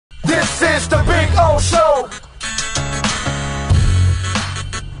This is the Big O Show.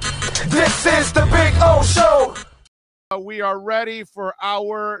 This is the Big O Show. We are ready for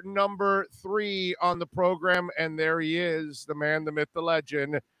hour number 3 on the program, and there he is, the man, the myth, the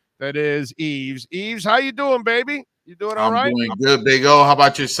legend. That is Yves. Yves, how you doing, baby? You doing all right? I'm doing good, Big O. How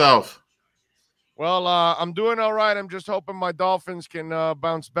about yourself? Well, I'm doing all right. I'm just hoping my Dolphins can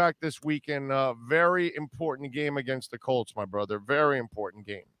bounce back this weekend. Very important game against the Colts, my brother. Very important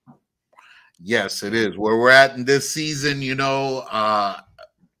game. Yes, it is. Where we're at in this season, you know,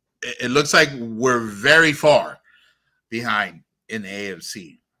 it looks like we're very far behind in the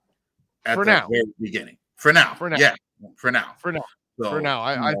AFC at the very beginning. For now. Yeah. For now. So,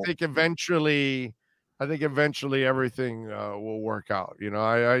 I think eventually everything will work out. You know,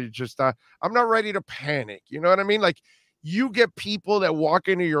 I'm not ready to panic. You know what I mean? Like, you get people that walk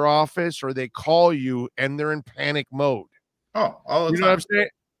into your office or they call you and they're in panic mode. Oh, all the time. You know what I'm saying?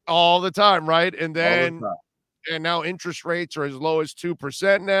 All the time, right? And then and now interest rates are as low as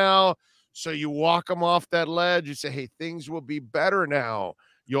 2% now. So you walk them off that ledge. You say, hey, things will be better now.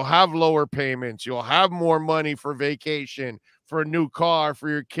 You'll have lower payments. You'll have more money for vacation, for a new car, for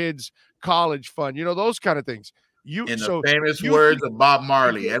your kids' college fund. You know, those kind of things. The famous words of Bob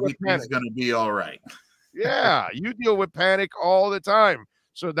Marley, everything's going to be all right. Yeah, you deal with panic all the time.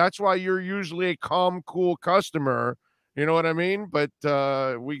 So that's why you're usually a calm, cool customer. You know what I mean? But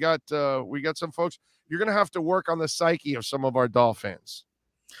we got some folks. You're going to have to work on the psyche of some of our Dolphins.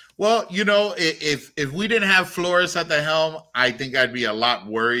 Well, you know, if we didn't have Flores at the helm, I think I'd be a lot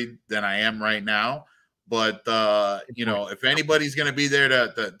worried than I am right now. But you know, if anybody's going to be there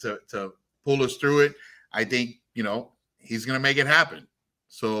to pull us through it, I think, you know, he's going to make it happen.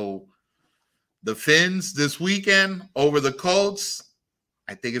 So the Fins this weekend over the Colts,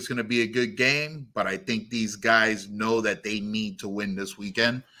 I think it's going to be a good game, but I think these guys know that they need to win this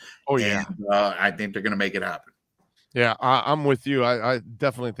weekend. Oh, yeah. And, I think they're going to make it happen. Yeah, I'm with you. I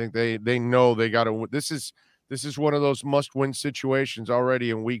definitely think they know they got to. This is one of those must-win situations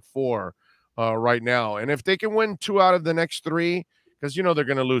already in week 4 right now. And if they can win 2 out of the next 3, because, you know, they're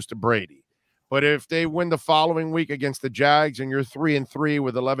going to lose to Brady. But if they win the following week against the Jags and you're 3-3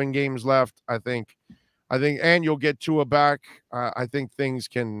 with 11 games left, I think, and you'll get Tua back. I think things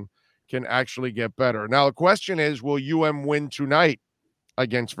can actually get better. Now, the question is, will UM win tonight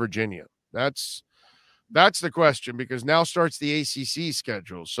against Virginia? That's the question, because now starts the ACC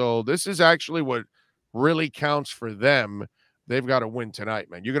schedule. So this is actually what really counts for them. They've got to win tonight,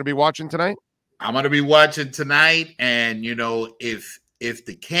 man. You're going to be watching tonight? I'm going to be watching tonight. And, you know, if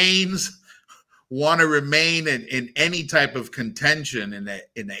the Canes want to remain in any type of contention in the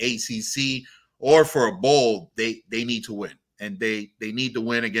ACC or for a bowl, they need to win. And they need to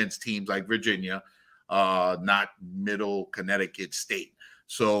win against teams like Virginia, not Middle Connecticut State.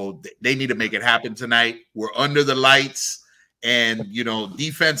 So they need to make it happen tonight. We're under the lights, and, you know,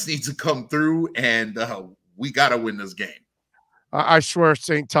 defense needs to come through, and we got to win this game. I swear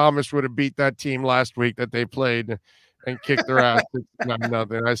St. Thomas would have beat that team last week that they played and kicked their ass.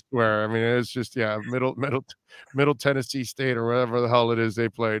 Nothing. I swear. I mean, it's just, yeah, Middle Tennessee State or whatever the hell it is they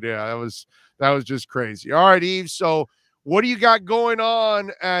played. Yeah, that was just crazy. All right, Yves. So what do you got going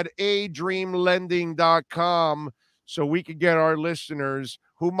on at adreamlending.com? So we could get our listeners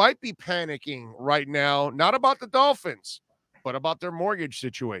who might be panicking right now, not about the Dolphins, but about their mortgage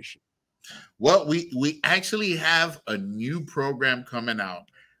situation. Well, we actually have a new program coming out.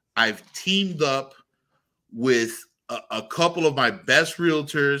 I've teamed up with a couple of my best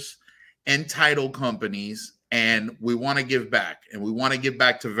realtors and title companies, and we want to give back. And we want to give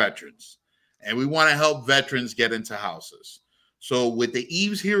back to veterans. And we want to help veterans get into houses. So with the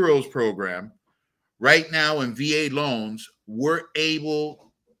Yves Heroes program, right now in VA loans, we're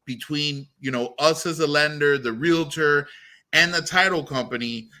able, between, you know, us as a lender, the realtor, and the title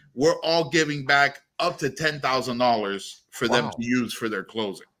company, we're all giving back up to $10,000 for them to use for their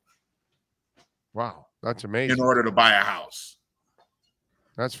closing. Wow, that's amazing. In order to buy a house.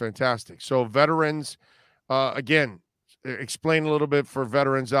 That's fantastic. So veterans, again, explain a little bit for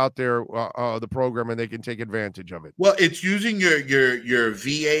veterans out there, the program, and they can take advantage of it. Well, it's using your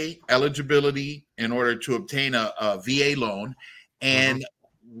VA eligibility in order to obtain a VA loan. And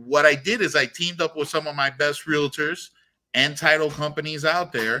what I did is I teamed up with some of my best realtors and title companies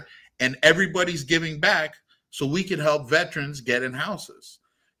out there, and everybody's giving back so we can help veterans get in houses.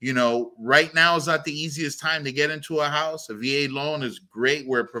 You know, right now is not the easiest time to get into a house. A VA loan is great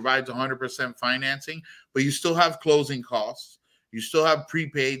where it provides 100% financing, but you still have closing costs. You still have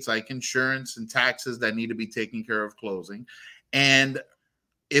prepaids like insurance and taxes that need to be taken care of closing. And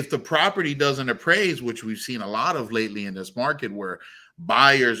if the property doesn't appraise, which we've seen a lot of lately in this market where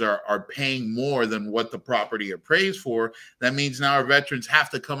buyers are paying more than what the property appraised for, that means now our veterans have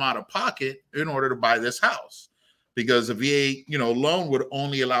to come out of pocket in order to buy this house, because a VA, loan would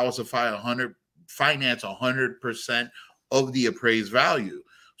only allow us to finance 100% of the appraised value.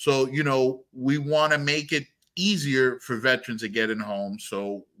 So, we want to make it easier for veterans to get in homes.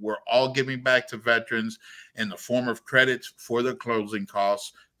 So we're all giving back to veterans in the form of credits for their closing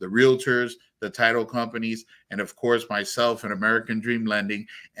costs, the realtors, the title companies, and of course myself and American Dream Lending.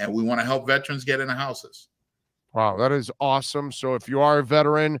 And we want to help veterans get into houses. Wow, that is awesome. So if you are a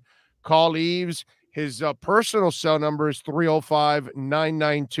veteran, call Yves. His personal cell number is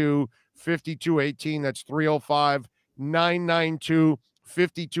 305-992-5218. That's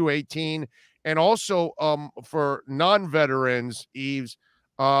 305-992-5218. And also for non-veterans, Yves,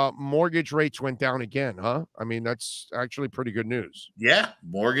 mortgage rates went down again, huh? I mean, that's actually pretty good news. Yeah,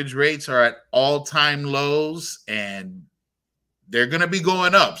 mortgage rates are at all-time lows, and they're going to be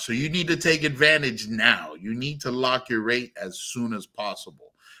going up. So you need to take advantage now. You need to lock your rate as soon as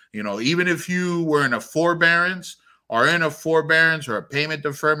possible. Even if you were in a forbearance or a payment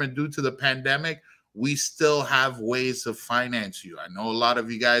deferment due to the pandemic, we still have ways to finance you. I know a lot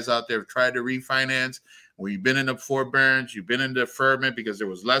of you guys out there have tried to refinance, where you've been in a forbearance, you've been in deferment because there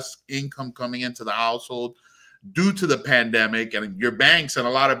was less income coming into the household due to the pandemic, and your banks and a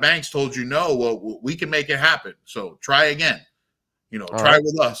lot of banks told you, no, well, we can make it happen. So try again. Try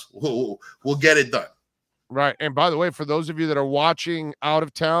with us. We'll get it done. Right. And by the way, for those of you that are watching out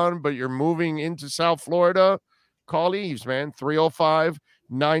of town, but you're moving into South Florida, call Yves, man.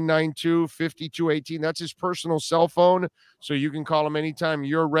 305-992-5218. That's his personal cell phone. So you can call him anytime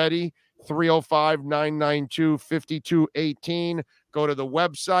you're ready. 305-992-5218. Go to the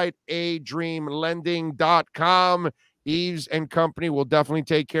website, adreamlending.com. Yves and company will definitely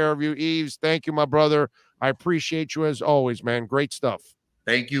take care of you. Yves, thank you, my brother. I appreciate you as always, man. Great stuff.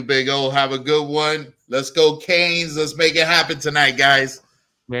 Thank you, Big O. Have a good one. Let's go, Canes. Let's make it happen tonight, guys.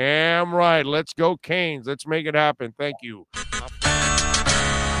 Damn right. Let's go, Canes. Let's make it happen. Thank you.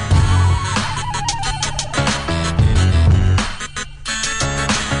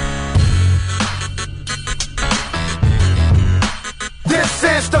 This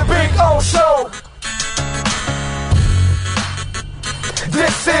is the Big O Show.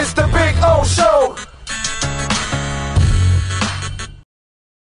 This is the Big O Show.